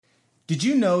Did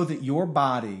you know that your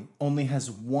body only has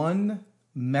one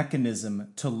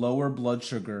mechanism to lower blood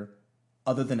sugar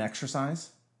other than exercise?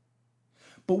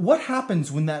 But what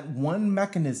happens when that one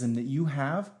mechanism that you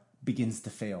have begins to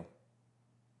fail?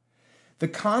 The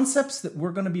concepts that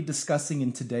we're going to be discussing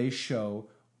in today's show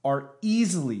are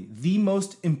easily the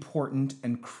most important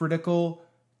and critical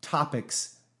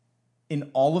topics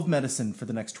in all of medicine for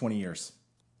the next 20 years.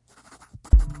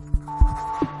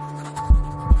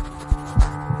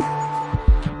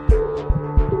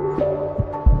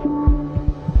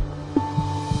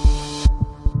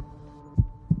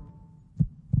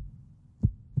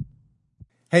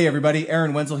 Hey everybody,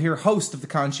 Aaron Wenzel here, host of the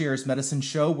Concierge Medicine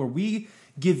Show, where we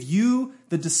give you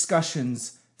the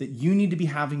discussions that you need to be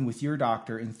having with your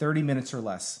doctor in 30 minutes or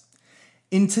less.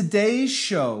 In today's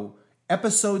show,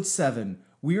 episode 7,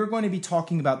 we are going to be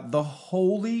talking about the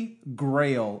holy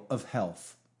grail of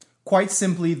health. Quite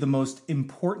simply, the most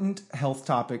important health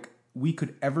topic we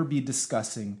could ever be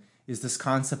discussing is this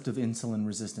concept of insulin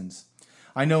resistance.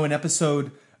 I know in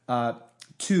episode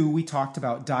 2, we talked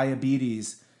about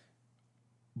diabetes.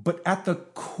 But at the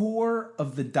core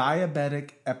of the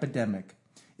diabetic epidemic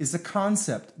is a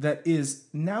concept that is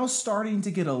now starting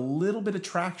to get a little bit of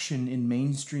traction in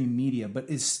mainstream media, but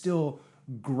is still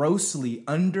grossly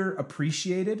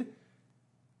underappreciated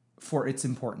for its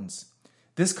importance.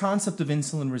 This concept of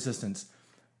insulin resistance.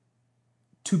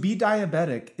 To be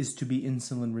diabetic is to be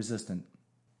insulin resistant.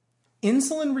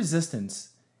 Insulin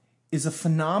resistance is a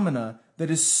phenomena that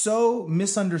is so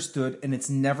misunderstood and it's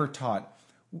never taught.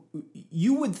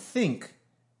 You would think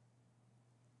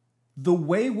the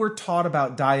way we're taught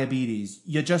about diabetes,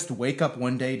 you just wake up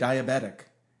one day diabetic.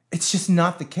 It's just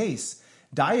not the case.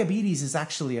 Diabetes is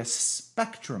actually a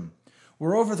spectrum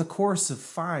where over the course of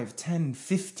 5, 10,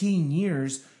 15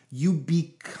 years, you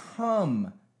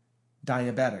become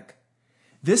diabetic.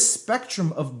 This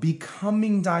spectrum of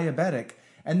becoming diabetic,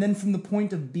 and then from the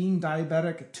point of being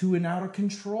diabetic to an out of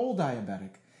control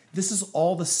diabetic, this is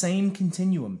all the same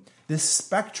continuum, this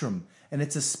spectrum, and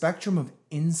it's a spectrum of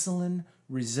insulin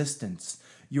resistance.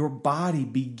 Your body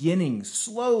beginning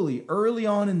slowly, early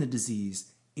on in the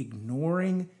disease,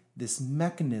 ignoring this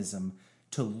mechanism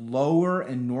to lower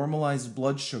and normalize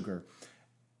blood sugar.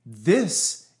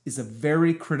 This is a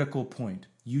very critical point.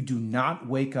 You do not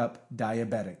wake up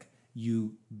diabetic.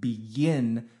 You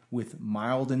begin with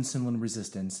mild insulin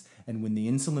resistance, and when the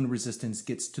insulin resistance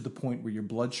gets to the point where your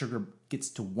blood sugar gets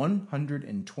to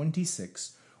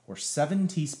 126 or 7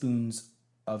 teaspoons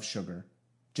of sugar,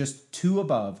 just 2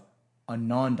 above a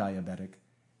non-diabetic,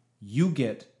 you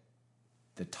get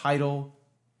the title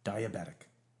diabetic.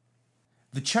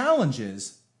 The challenge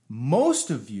is most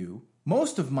of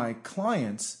my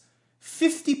clients,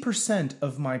 50%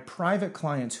 of my private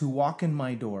clients who walk in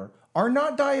my door are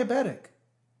not diabetic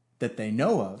that they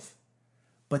know of,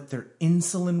 but they're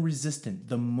insulin resistant.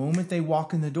 The moment they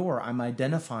walk in the door, I'm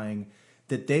identifying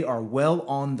that they are well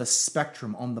on the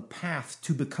spectrum, on the path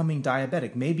to becoming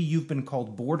diabetic. Maybe you've been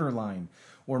called borderline,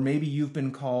 or maybe you've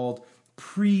been called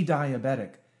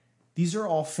pre-diabetic. These are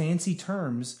all fancy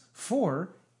terms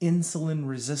for insulin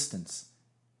resistance.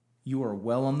 You are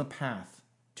well on the path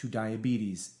to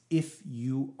diabetes if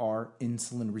you are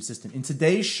insulin resistant. In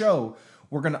today's show,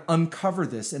 we're going to uncover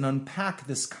this and unpack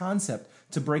this concept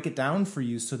to break it down for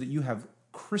you so that you have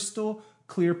crystal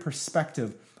clear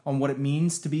perspective on what it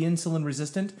means to be insulin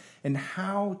resistant and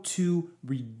how to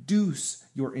reduce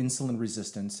your insulin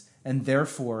resistance and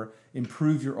therefore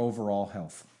improve your overall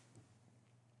health.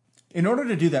 In order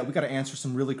to do that, we've got to answer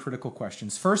some really critical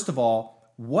questions. First of all,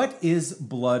 what is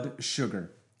blood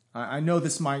sugar? I know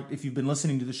this might, if you've been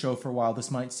listening to the show for a while, this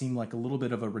might seem like a little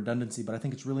bit of a redundancy, but I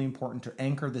think it's really important to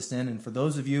anchor this in. And for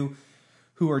those of you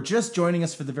who are just joining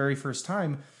us for the very first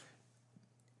time,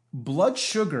 blood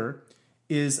sugar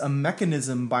is a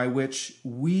mechanism by which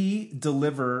we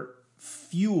deliver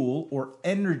fuel or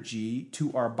energy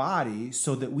to our body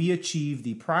so that we achieve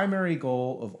the primary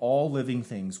goal of all living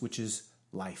things, which is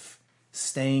life,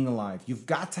 staying alive. You've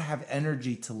got to have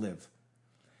energy to live.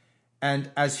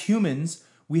 And as humans,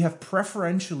 we have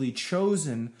preferentially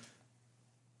chosen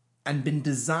and been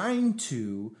designed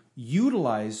to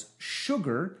utilize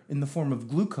sugar in the form of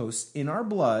glucose in our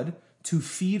blood to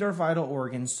feed our vital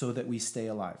organs so that we stay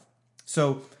alive.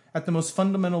 So at the most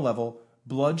fundamental level,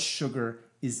 blood sugar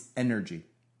is energy.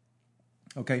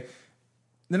 Okay.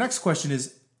 The next question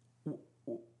is,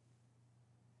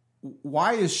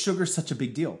 why is sugar such a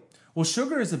big deal? Well,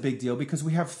 sugar is a big deal because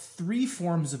we have 3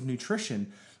 forms of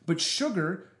nutrition, but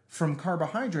sugar from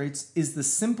carbohydrates is the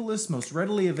simplest, most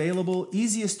readily available,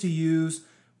 easiest to use,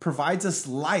 provides us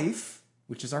life,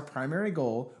 which is our primary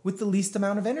goal, with the least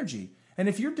amount of energy. And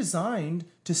if you're designed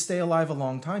to stay alive a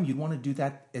long time, you'd want to do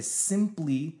that as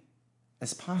simply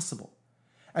as possible.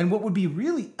 And what would be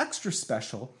really extra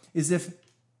special is if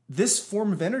this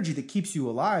form of energy that keeps you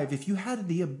alive, if you had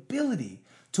the ability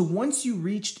to, once you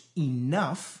reached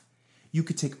enough, you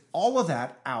could take all of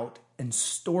that out and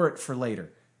store it for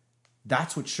later.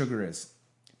 That's what sugar is.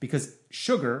 Because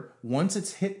sugar, once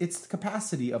it's hit its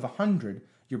capacity of 100,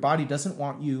 your body doesn't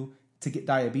want you to get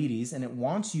diabetes, and it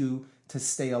wants you to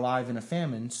stay alive in a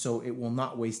famine, so it will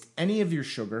not waste any of your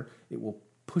sugar. It will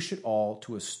push it all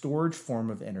to a storage form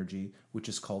of energy, which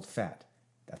is called fat.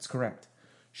 That's correct.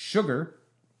 Sugar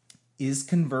is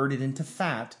converted into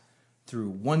fat through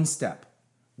one step.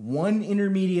 One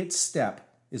intermediate step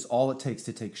is all it takes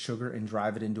to take sugar and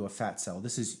drive it into a fat cell.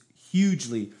 This is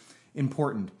hugely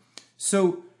important.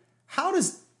 So how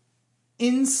does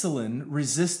insulin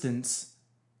resistance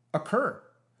occur?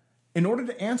 In order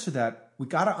to answer that, we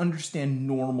got to understand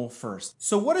normal first.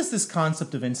 So what is this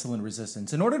concept of insulin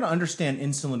resistance? In order to understand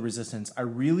insulin resistance, I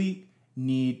really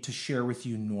need to share with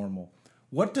you normal.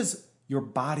 What does your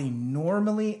body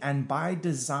normally and by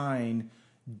design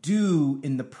do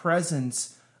in the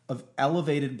presence of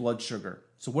elevated blood sugar?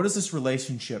 So what is this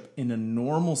relationship in a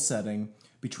normal setting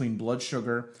between blood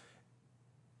sugar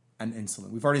and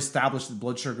insulin? We've already established that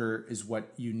blood sugar is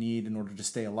what you need in order to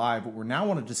stay alive. What we now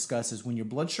want to discuss is when your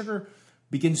blood sugar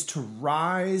begins to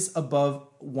rise above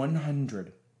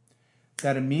 100,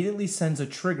 that immediately sends a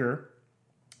trigger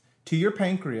to your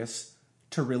pancreas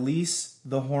to release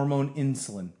the hormone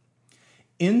insulin.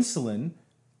 Insulin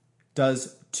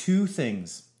does two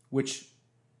things, which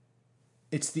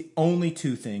it's the only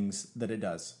two things that it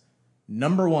does.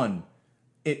 Number one,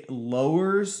 it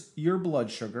lowers your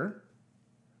blood sugar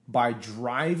by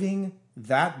driving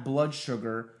that blood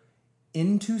sugar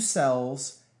into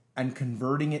cells and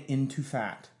converting it into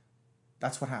fat.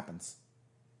 That's what happens.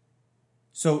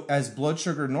 So as blood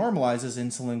sugar normalizes,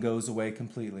 insulin goes away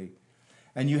completely.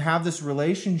 And you have this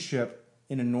relationship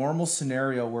in a normal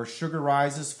scenario where sugar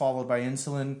rises followed by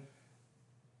insulin,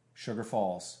 sugar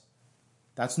falls.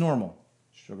 That's normal.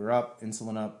 Sugar up,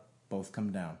 insulin up, both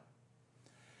come down.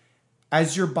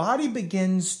 As your body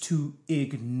begins to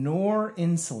ignore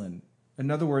insulin,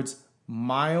 in other words,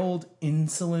 mild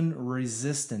insulin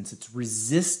resistance, it's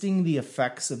resisting the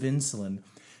effects of insulin,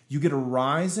 you get a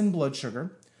rise in blood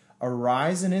sugar, a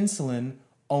rise in insulin,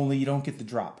 only you don't get the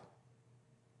drop.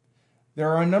 There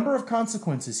are a number of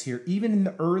consequences here, even in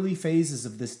the early phases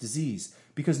of this disease,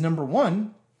 because number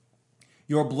one,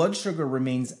 your blood sugar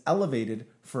remains elevated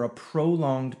for a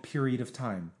prolonged period of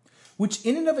time, which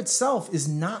in and of itself is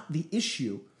not the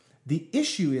issue. The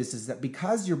issue is that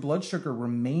because your blood sugar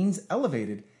remains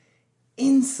elevated,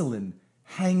 insulin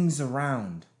hangs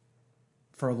around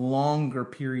for a longer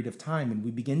period of time, and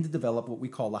we begin to develop what we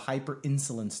call a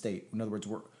hyperinsulin state. In other words,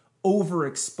 we're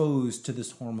overexposed to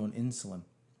this hormone insulin.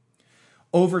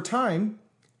 Over time,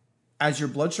 as your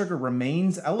blood sugar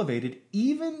remains elevated,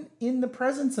 even in the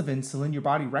presence of insulin, your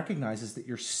body recognizes that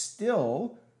you're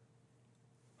still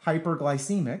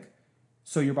hyperglycemic.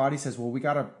 So your body says, well, we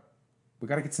gotta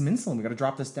get some insulin. We gotta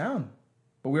drop this down.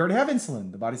 But we already have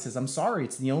insulin. The body says, I'm sorry,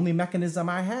 it's the only mechanism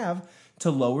I have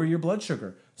to lower your blood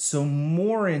sugar. So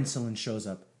more insulin shows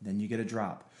up, then you get a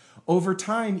drop. Over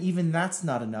time, even that's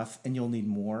not enough, and you'll need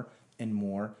more and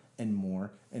more and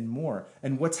more and more.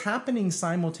 And what's happening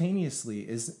simultaneously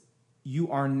is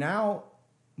you are now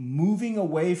moving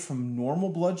away from normal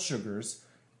blood sugars,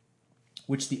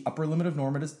 which the upper limit of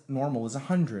normal is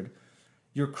 100.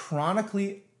 You're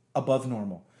chronically above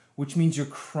normal, which means you're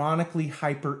chronically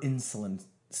hyperinsulin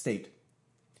state.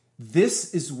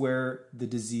 This is where the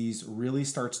disease really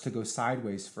starts to go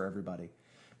sideways for everybody,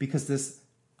 because this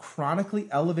chronically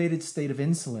elevated state of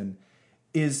insulin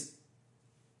is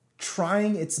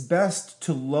trying its best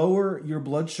to lower your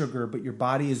blood sugar, but your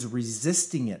body is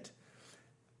resisting it.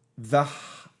 The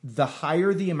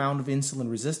higher the amount of insulin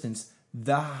resistance,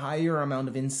 the higher amount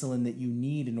of insulin that you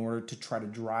need in order to try to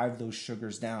drive those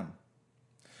sugars down.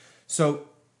 So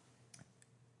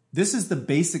this is the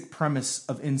basic premise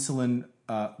of insulin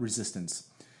resistance.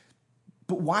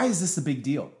 But why is this a big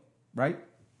deal, right?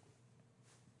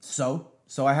 So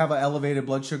I have an elevated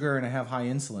blood sugar and I have high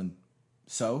insulin.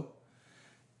 So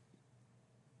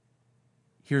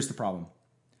here's the problem.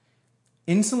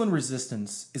 Insulin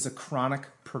resistance is a chronic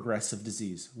progressive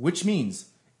disease, which means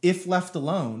if left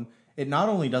alone, it not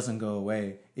only doesn't go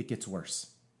away, it gets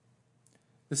worse.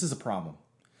 This is a problem.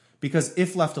 Because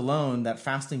if left alone, that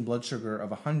fasting blood sugar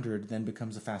of 100 then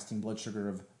becomes a fasting blood sugar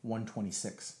of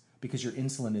 126, because your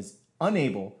insulin is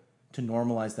unable to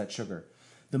normalize that sugar.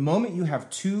 The moment you have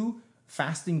two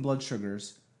fasting blood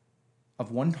sugars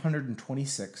of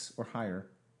 126 or higher,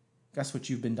 guess what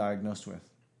you've been diagnosed with?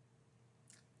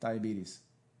 Diabetes.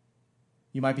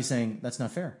 You might be saying, that's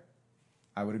not fair.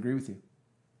 I would agree with you.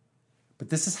 But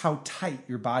this is how tight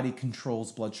your body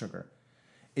controls blood sugar.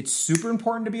 It's super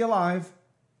important to be alive,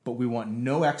 but we want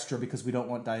no extra because we don't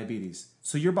want diabetes.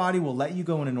 So your body will let you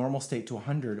go in a normal state to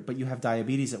 100, but you have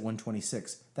diabetes at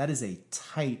 126. That is a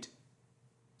tight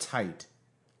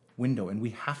window, and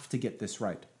we have to get this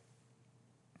right.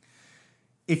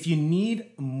 If you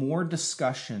need more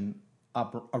discussion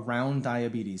around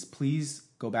diabetes, please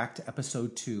go back to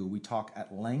episode 2. We talk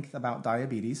at length about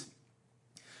diabetes.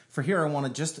 For here, I want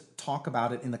to just talk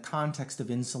about it in the context of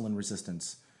insulin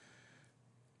resistance.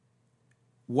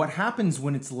 What happens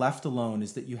when it's left alone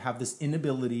is that you have this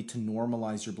inability to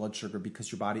normalize your blood sugar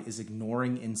because your body is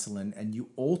ignoring insulin, and you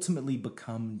ultimately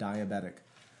become diabetic.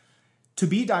 To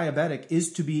be diabetic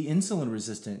is to be insulin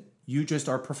resistant. You just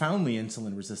are profoundly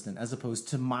insulin resistant as opposed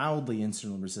to mildly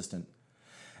insulin resistant.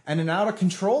 And an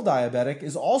out-of-control diabetic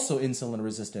is also insulin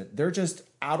resistant. They're just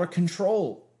out of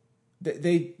control.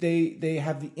 They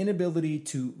have the inability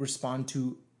to respond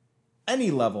to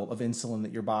any level of insulin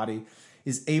that your body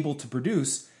is able to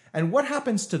produce. And what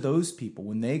happens to those people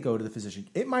when they go to the physician?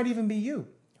 It might even be you.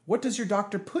 What does your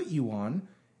doctor put you on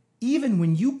even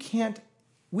when you can't,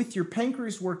 with your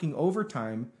pancreas working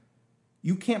overtime,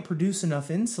 you can't produce enough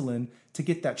insulin to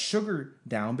get that sugar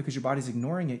down because your body's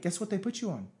ignoring it? Guess what they put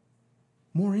you on?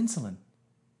 More insulin,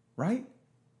 right?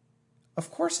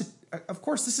 Of course,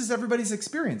 this is everybody's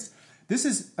experience. This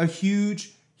is a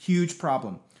huge, huge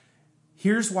problem.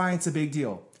 Here's why it's a big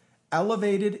deal.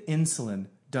 Elevated insulin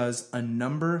does a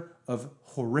number of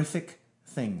horrific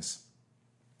things.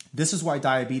 This is why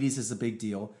diabetes is a big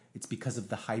deal. It's because of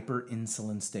the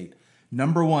hyperinsulin state.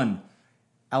 Number 1,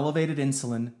 elevated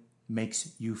insulin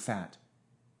makes you fat.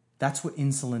 That's what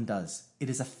insulin does. It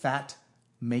is a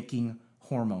fat-making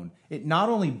hormone. It not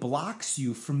only blocks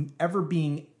you from ever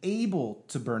being able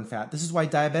to burn fat. This is why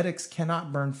diabetics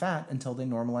cannot burn fat until they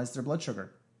normalize their blood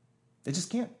sugar. They just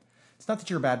can't. It's not that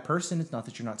you're a bad person. It's not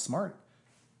that you're not smart.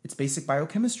 It's basic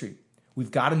biochemistry.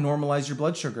 We've got to normalize your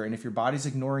blood sugar. And if your body's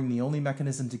ignoring the only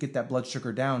mechanism to get that blood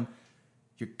sugar down,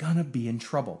 you're going to be in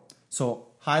trouble. So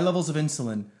high levels of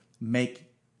insulin make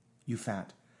you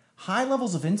fat. High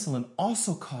levels of insulin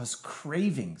also cause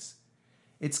cravings.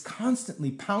 It's constantly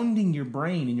pounding your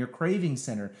brain in your craving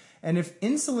center. And if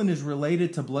insulin is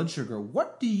related to blood sugar,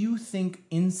 what do you think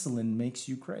insulin makes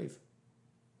you crave?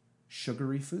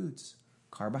 Sugary foods,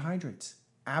 carbohydrates.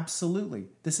 Absolutely.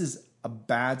 This is a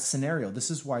bad scenario. This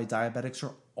is why diabetics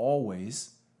are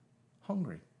always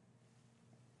hungry.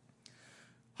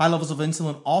 High levels of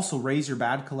insulin also raise your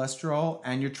bad cholesterol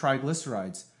and your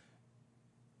triglycerides.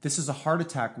 This is a heart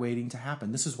attack waiting to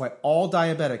happen. This is why all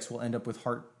diabetics will end up with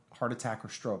heart attack or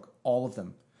stroke, all of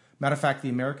them. Matter of fact, the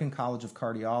American College of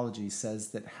Cardiology says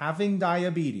that having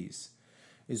diabetes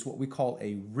is what we call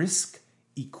a risk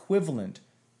equivalent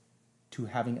to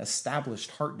having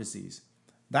established heart disease.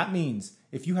 That means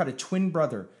if you had a twin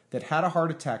brother that had a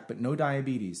heart attack but no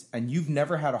diabetes, and you've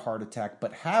never had a heart attack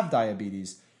but have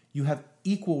diabetes, you have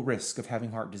equal risk of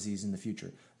having heart disease in the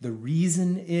future. The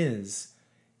reason is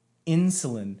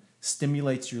insulin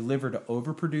stimulates your liver to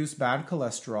overproduce bad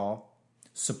cholesterol,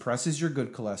 suppresses your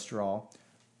good cholesterol,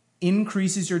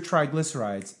 increases your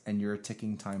triglycerides, and you're a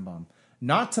ticking time bomb.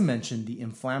 Not to mention the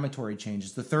inflammatory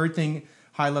changes. The third thing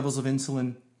high levels of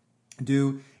insulin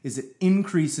do is it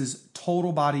increases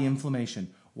total body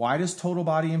inflammation. Why does total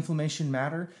body inflammation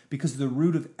matter? Because the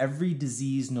root of every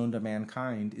disease known to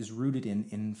mankind is rooted in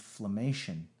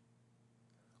inflammation.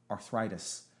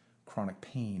 Arthritis, chronic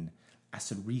pain,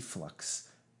 acid reflux,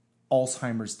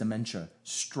 Alzheimer's, dementia,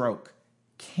 stroke,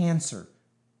 cancer.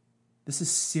 This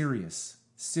is serious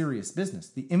business.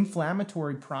 The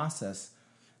inflammatory process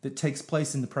that takes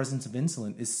place in the presence of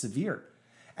insulin is severe.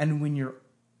 And when you're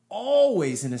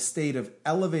always in a state of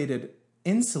elevated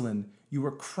insulin, you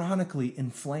are chronically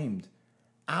inflamed.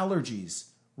 Allergies,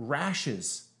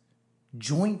 rashes,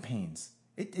 joint pains.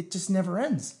 It just never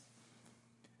ends.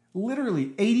 Literally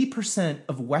 80%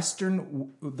 of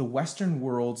the Western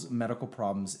world's medical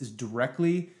problems is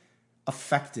directly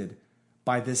affected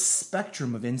by this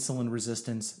spectrum of insulin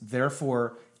resistance,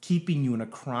 therefore keeping you in a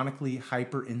chronically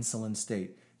hyperinsulin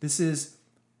state. This is,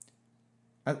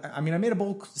 I made a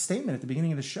bold statement at the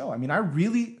beginning of the show. I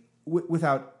really,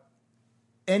 without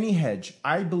any hedge,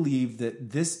 I believe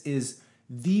that this is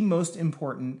the most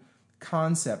important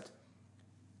concept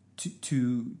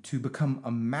to become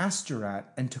a master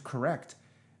at and to correct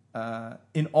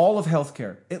in all of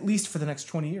healthcare, at least for the next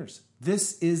 20 years.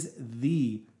 This is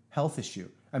the health issue.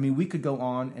 I mean, we could go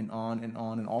on and on and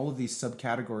on, and all of these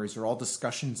subcategories are all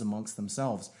discussions amongst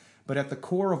themselves. But at the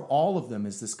core of all of them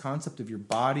is this concept of your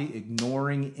body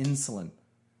ignoring insulin.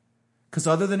 Because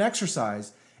other than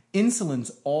exercise,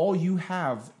 insulin's all you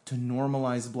have to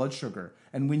normalize blood sugar.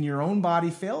 And when your own body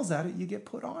fails at it, you get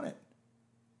put on it.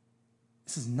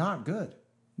 This is not good.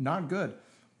 Not good.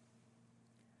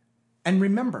 And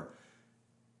remember,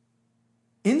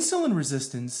 insulin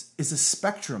resistance is a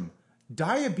spectrum.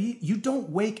 Diabetes, you don't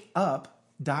wake up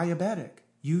diabetic.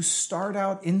 You start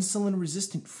out insulin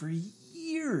resistant for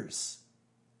years.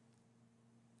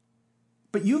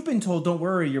 But you've been told, don't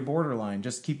worry, you're borderline.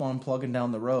 Just keep on plugging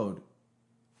down the road.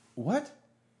 What?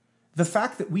 The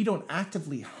fact that we don't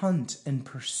actively hunt and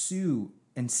pursue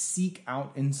and seek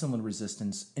out insulin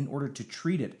resistance in order to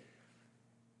treat it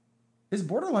is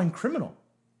borderline criminal.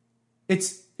 It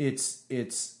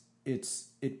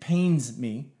pains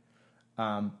me,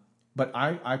 but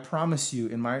I promise you,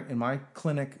 in my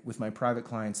clinic with my private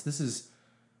clients, this is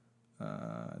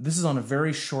on a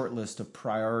very short list of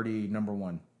priority number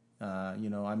one. I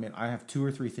have 2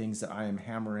 or 3 things that I am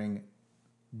hammering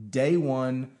day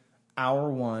one,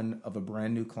 hour one of a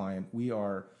brand new client.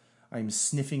 I'm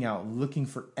sniffing out, looking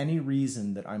for any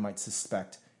reason that I might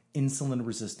suspect insulin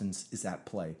resistance is at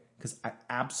play, because I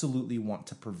absolutely want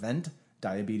to prevent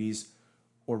diabetes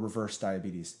or reverse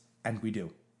diabetes, and we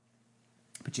do.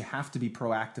 But you have to be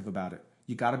proactive about it.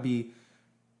 You have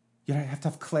to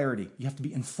have clarity. You have to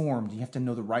be informed. You have to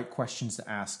know the right questions to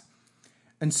ask.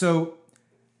 And so,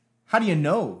 how do you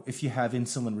know if you have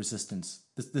insulin resistance?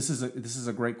 This is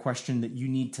a great question that you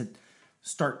need to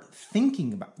start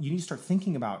thinking about. You need to start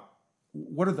thinking about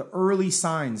what are the early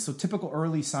signs. So typical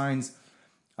early signs,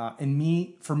 for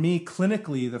me,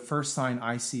 clinically, the first sign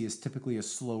I see is typically a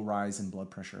slow rise in blood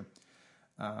pressure.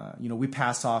 We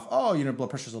pass off, blood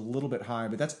pressure is a little bit high,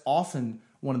 but that's often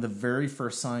one of the very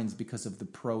first signs because of the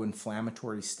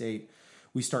pro-inflammatory state.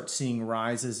 We start seeing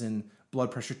rises in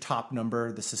blood pressure top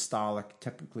number, the systolic,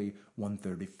 typically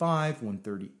 135,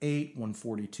 138,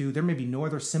 142. There may be no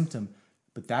other symptom,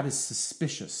 but that is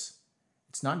suspicious.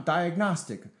 It's not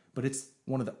diagnostic, but it's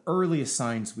one of the earliest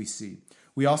signs we see.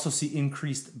 We also see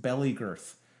increased belly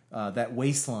girth, that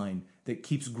waistline that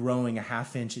keeps growing a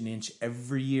half inch, an inch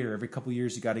every year. Every couple of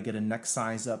years, you got to get a neck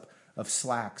size up of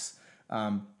slacks.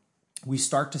 We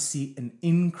start to see an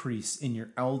increase in your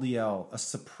LDL, a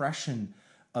suppression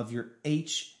of your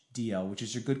HDL, which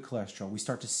is your good cholesterol. We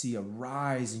start to see a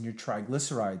rise in your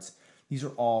triglycerides. These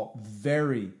are all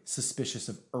very suspicious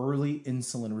of early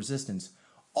insulin resistance,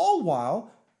 all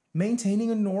while maintaining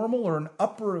a normal or an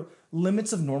upper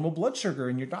limits of normal blood sugar.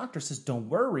 And your doctor says, don't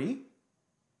worry,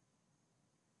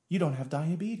 you don't have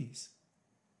diabetes.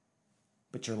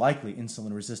 But you're likely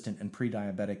insulin resistant and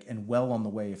pre-diabetic and well on the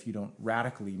way if you don't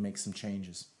radically make some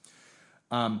changes.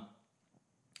 Kind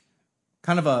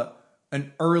of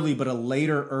an early but a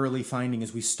later early finding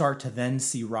is we start to then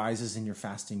see rises in your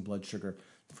fasting blood sugar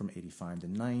from 85 to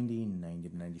 90, 90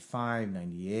 to 95,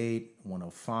 98,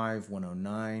 105,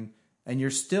 109. And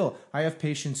you're still, I have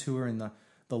patients who are in the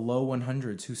low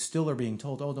 100s who still are being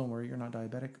told, oh, don't worry, you're not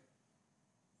diabetic.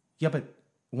 Yeah, but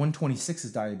 126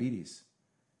 is diabetes.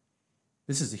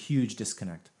 This is a huge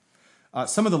disconnect.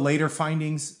 Some of the later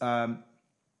findings,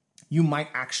 you might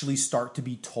actually start to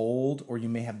be told, or you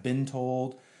may have been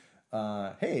told,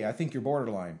 hey, I think you're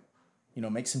borderline.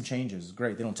 Make some changes.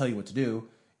 Great. They don't tell you what to do,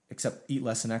 except eat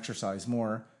less and exercise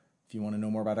more. If you want to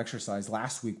know more about exercise,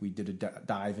 last week we did a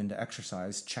dive into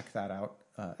exercise. Check that out,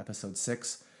 episode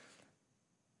 6.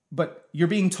 But you're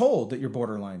being told that you're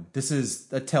borderline. This is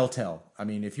a telltale. I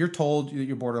mean, if you're told that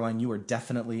you're borderline, you are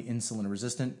definitely insulin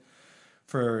resistant.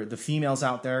 For the females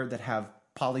out there that have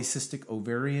polycystic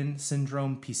ovarian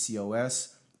syndrome,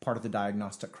 PCOS, part of the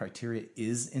diagnostic criteria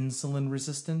is insulin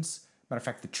resistance. Matter of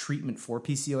fact, the treatment for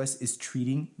PCOS is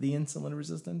treating the insulin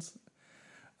resistance.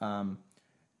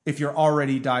 If you're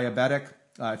already diabetic,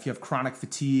 if you have chronic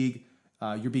fatigue,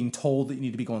 you're being told that you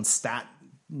need to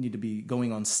be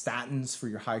going on statins for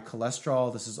your high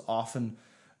cholesterol. This is often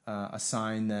a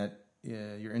sign that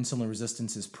your insulin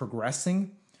resistance is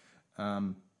progressing.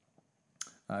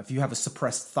 If you have a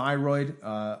suppressed thyroid,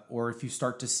 or if you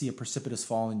start to see a precipitous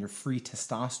fall in your free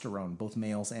testosterone, both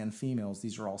males and females,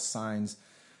 these are all signs,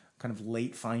 kind of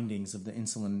late findings of the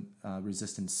insulin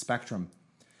resistance spectrum.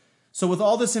 So with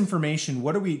all this information,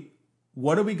 what do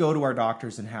we go to our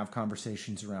doctors and have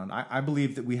conversations around? I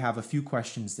believe that we have a few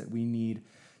questions that we need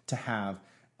to have.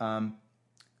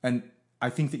 And I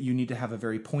think that you need to have a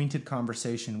very pointed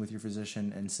conversation with your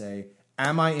physician and say,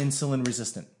 am I insulin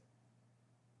resistant?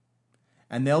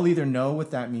 And they'll either know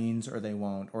what that means or they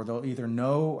won't, or they'll either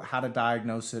know how to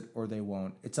diagnose it or they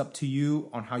won't. It's up to you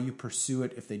on how you pursue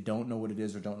it if they don't know what it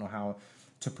is or don't know how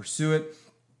to pursue it.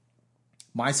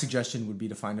 My suggestion would be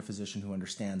to find a physician who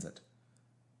understands it,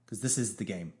 because this is the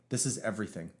game. This is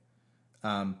everything.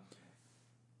 And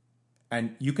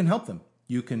you can help them.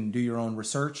 You can do your own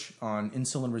research on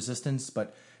insulin resistance,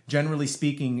 but generally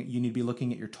speaking, you need to be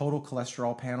looking at your total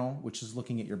cholesterol panel, which is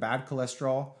looking at your bad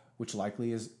cholesterol, which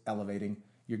likely is elevating.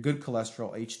 Your good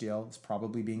cholesterol, HDL, is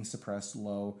probably being suppressed,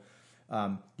 low.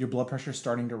 Your blood pressure is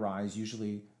starting to rise,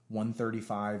 usually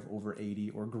 135 over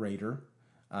 80 or greater.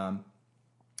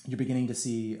 You're beginning to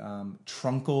see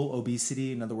truncal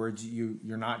obesity. In other words,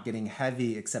 you're not getting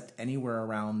heavy except anywhere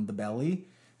around the belly.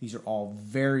 These are all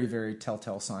very, very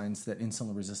telltale signs that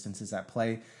insulin resistance is at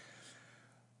play.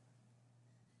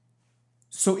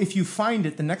 So if you find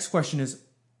it, the next question is,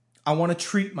 I want to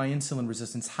treat my insulin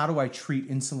resistance. How do I treat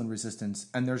insulin resistance?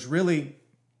 And there's really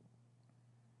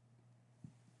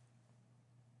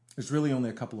only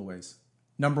a couple of ways.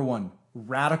 Number one,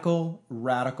 radical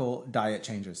diet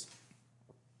changes.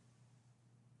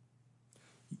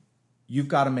 You've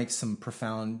got to make some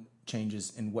profound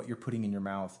changes in what you're putting in your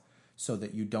mouth so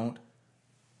that you don't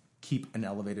keep an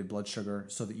elevated blood sugar,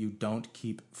 so that you don't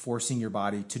keep forcing your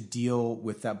body to deal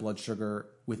with that blood sugar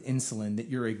with insulin that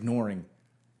you're ignoring.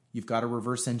 You've got to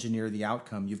reverse engineer the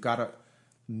outcome. You've got to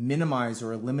minimize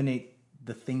or eliminate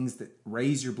the things that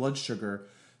raise your blood sugar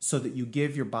so that you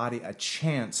give your body a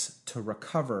chance to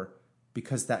recover,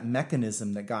 because that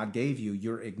mechanism that God gave you,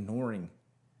 you're ignoring.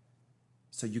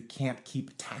 So you can't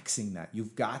keep taxing that.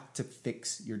 You've got to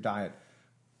fix your diet.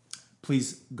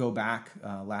 Please go back.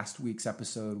 Last week's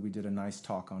episode, we did a nice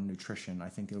talk on nutrition. I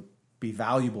think it'll be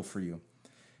valuable for you.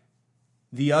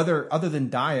 The other than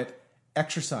diet,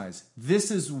 exercise.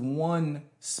 This is one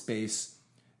space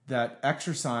that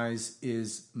exercise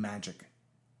is magic,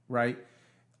 right?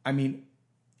 I mean,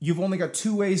 you've only got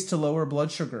two ways to lower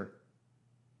blood sugar.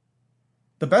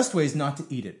 The best way is not to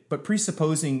eat it, but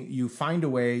presupposing you find a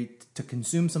way to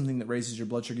consume something that raises your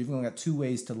blood sugar, you've only got two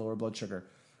ways to lower blood sugar.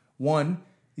 One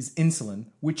is insulin,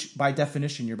 which by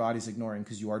definition your body's ignoring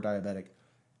because you are diabetic.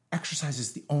 Exercise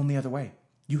is the only other way.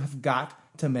 You have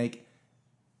got to make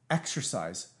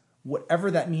exercise,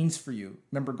 whatever that means for you.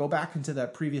 Remember, go back into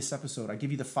that previous episode. I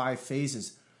give you the 5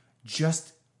 phases.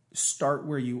 Just start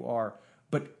where you are.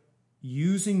 But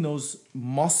using those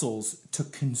muscles to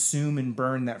consume and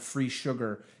burn that free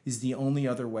sugar is the only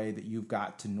other way that you've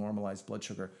got to normalize blood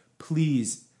sugar.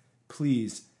 Please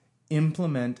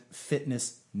implement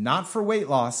fitness, not for weight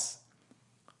loss,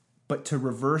 but to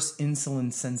reverse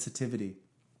insulin sensitivity.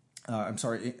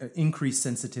 Increase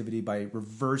sensitivity by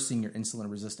reversing your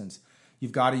insulin resistance.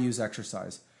 You've got to use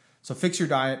exercise. So fix your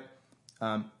diet,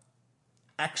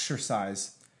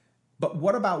 exercise. But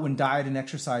what about when diet and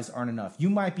exercise aren't enough?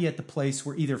 You might be at the place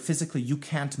where either physically you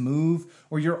can't move,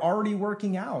 or you're already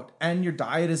working out and your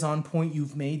diet is on point.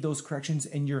 You've made those corrections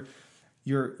and your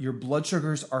blood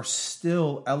sugars are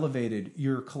still elevated.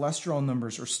 Your cholesterol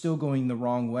numbers are still going the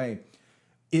wrong way.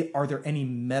 Are there any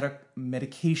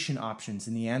medication options?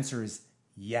 And the answer is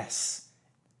yes.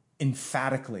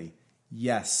 Emphatically,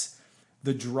 yes.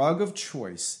 The drug of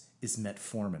choice is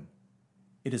metformin.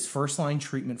 It is first-line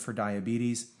treatment for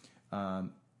diabetes.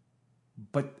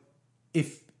 But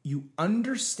if you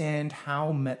understand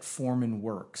how metformin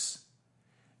works,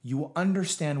 you will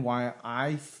understand why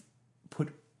I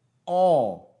put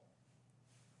all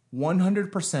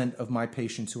 100% of my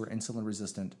patients who are insulin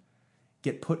resistant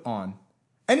get put on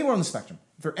anywhere on the spectrum.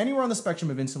 If they're anywhere on the spectrum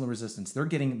of insulin resistance, they're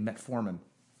getting metformin.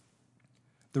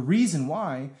 The reason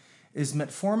why is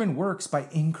metformin works by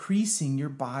increasing your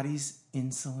body's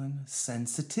insulin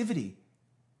sensitivity.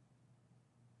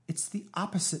 It's the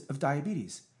opposite of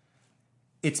diabetes.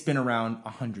 It's been around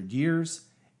 100 years.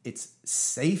 It's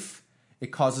safe. It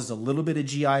causes a little bit of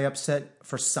GI upset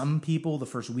for some people. The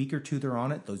first week or two they're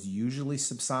on it, those usually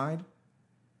subside.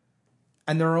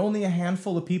 And there are only a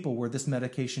handful of people where this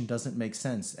medication doesn't make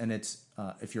sense. And it's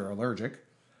if you're allergic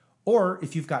or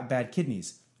if you've got bad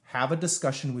kidneys. Have a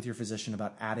discussion with your physician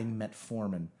about adding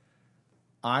metformin.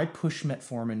 I push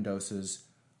metformin doses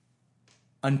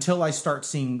until I start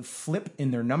seeing flip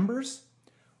in their numbers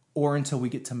or until we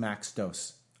get to max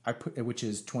dose, which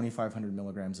is 2,500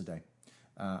 milligrams a day.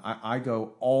 I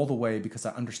go all the way because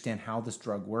I understand how this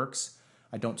drug works.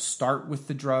 I don't start with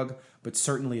the drug, but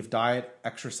certainly if diet,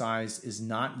 exercise is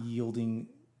not yielding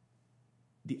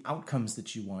the outcomes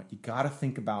that you want, you got to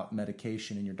think about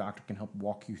medication, and your doctor can help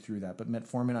walk you through that. But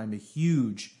metformin, I'm a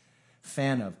huge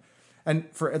fan of. And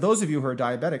for those of you who are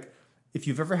diabetic, if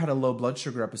you've ever had a low blood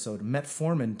sugar episode,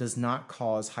 metformin does not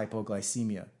cause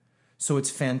hypoglycemia. So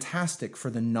it's fantastic for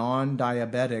the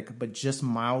non-diabetic, but just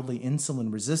mildly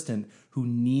insulin resistant who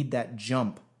need that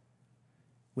jump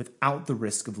without the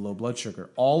risk of low blood sugar.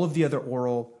 All of the other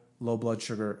oral low blood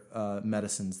sugar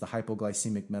medicines, the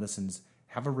hypoglycemic medicines,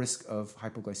 have a risk of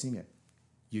hypoglycemia.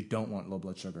 You don't want low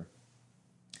blood sugar.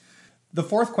 The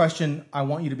fourth question I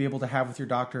want you to be able to have with your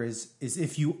doctor is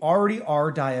if you already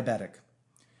are diabetic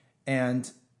and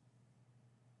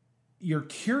you're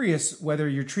curious whether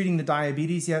you're treating the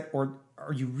diabetes yet, or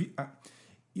are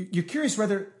you're curious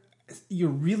whether you're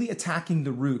really attacking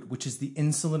the root, which is the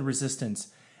insulin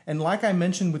resistance. And like I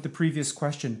mentioned with the previous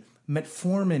question,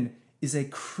 metformin is a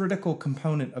critical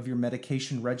component of your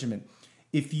medication regimen.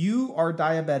 If you are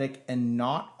diabetic and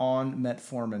not on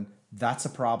metformin, that's a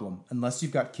problem, unless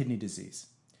you've got kidney disease.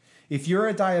 If you're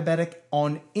a diabetic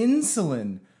on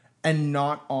insulin and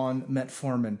not on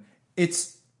metformin,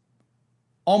 it's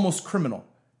almost criminal,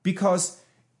 because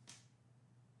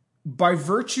by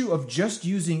virtue of just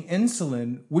using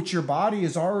insulin, which your body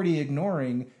is already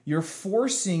ignoring, you're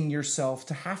forcing yourself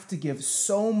to have to give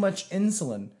so much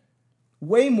insulin,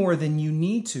 way more than you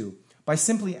need to. By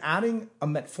simply adding a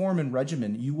metformin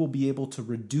regimen, you will be able to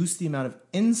reduce the amount of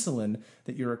insulin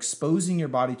that you're exposing your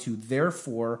body to,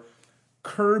 therefore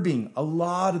curbing a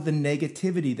lot of the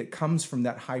negativity that comes from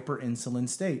that hyperinsulin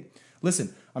state.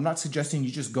 Listen, I'm not suggesting you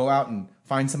just go out and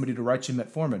find somebody to write you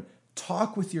metformin.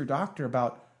 Talk with your doctor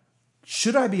about,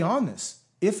 should I be on this?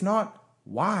 If not,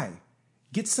 why?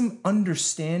 Get some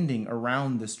understanding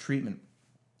around this treatment.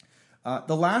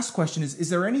 The last question is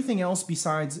there anything else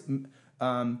besides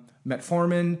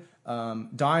metformin,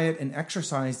 diet, and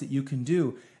exercise that you can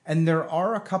do? And there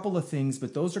are a couple of things,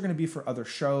 but those are going to be for other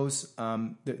shows.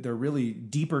 They're really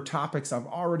deeper topics. I've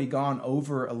already gone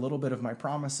over a little bit of my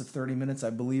promise of 30 minutes,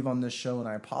 I believe, on this show, and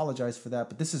I apologize for that.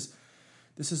 But this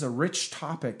is a rich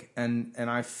topic, and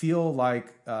I feel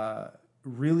like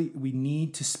really we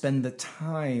need to spend the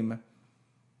time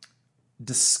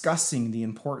discussing the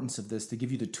importance of this to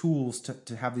give you the tools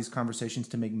to have these conversations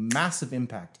to make massive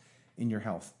impact in your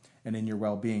health and in your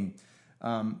well-being.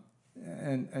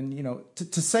 And you know,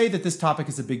 to say that this topic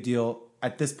is a big deal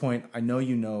at this point, I know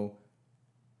you know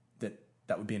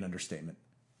that would be an understatement.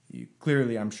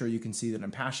 Clearly, I'm sure you can see that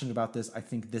I'm passionate about this. I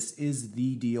think this is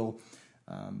the deal,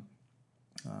 the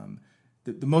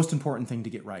most important thing to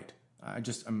get right.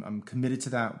 I'm committed to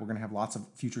that. We're going to have lots of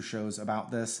future shows about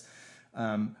this.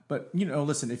 But you know,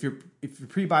 listen, if you're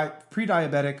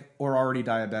pre-diabetic or already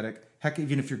diabetic, heck,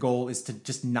 even if your goal is to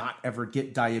just not ever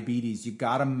get diabetes, you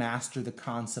got to master the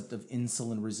concept of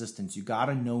insulin resistance. You got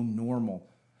to know normal,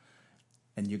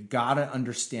 and you got to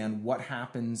understand what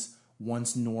happens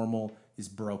once normal is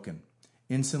broken.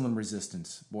 Insulin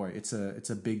resistance, boy, it's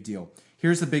a big deal.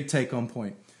 Here's the big take-home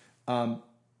point.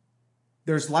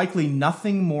 There's likely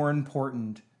nothing more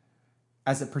important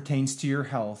as it pertains to your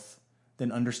health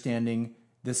than understanding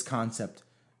this concept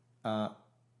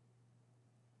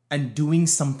and doing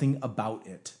something about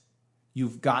it.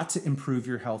 You've got to improve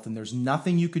your health, and there's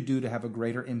nothing you could do to have a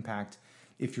greater impact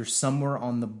if you're somewhere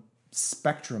on the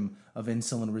spectrum of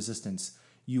insulin resistance.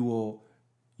 You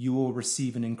will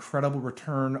receive an incredible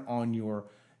return on your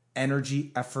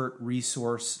energy, effort,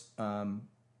 resource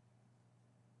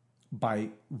by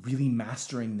really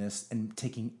mastering this and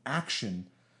taking action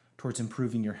towards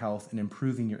improving your health and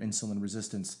improving your insulin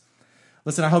resistance.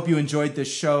 Listen, I hope you enjoyed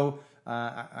this show.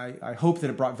 I hope that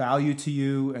it brought value to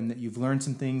you and that you've learned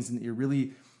some things and that you're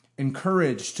really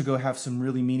encouraged to go have some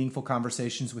really meaningful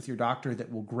conversations with your doctor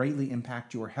that will greatly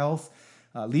impact your health.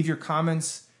 Leave your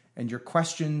comments and your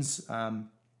questions,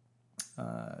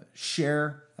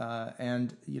 share,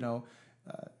 and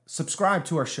subscribe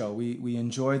to our show. We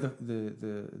enjoy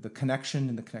the connection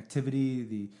and the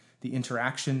connectivity, the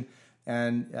interaction.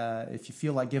 And if you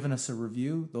feel like giving us a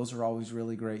review, those are always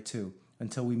really great too.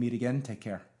 Until we meet again, take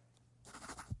care.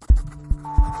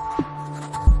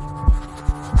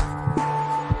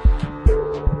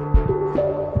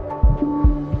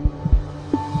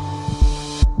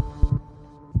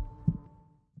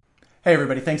 Hey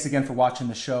everybody, thanks again for watching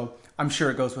the show. I'm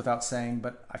sure it goes without saying,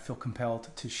 but I feel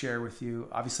compelled to share with you.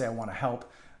 Obviously, I want to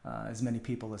help as many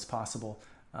people as possible.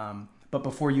 But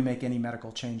before you make any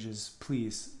medical changes,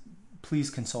 please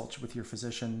consult with your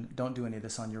physician. Don't do any of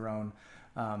this on your own.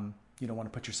 You don't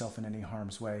want to put yourself in any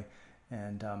harm's way.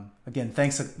 And again,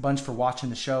 thanks a bunch for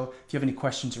watching the show. If you have any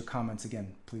questions or comments,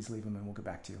 again, please leave them and we'll get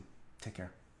back to you. Take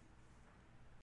care.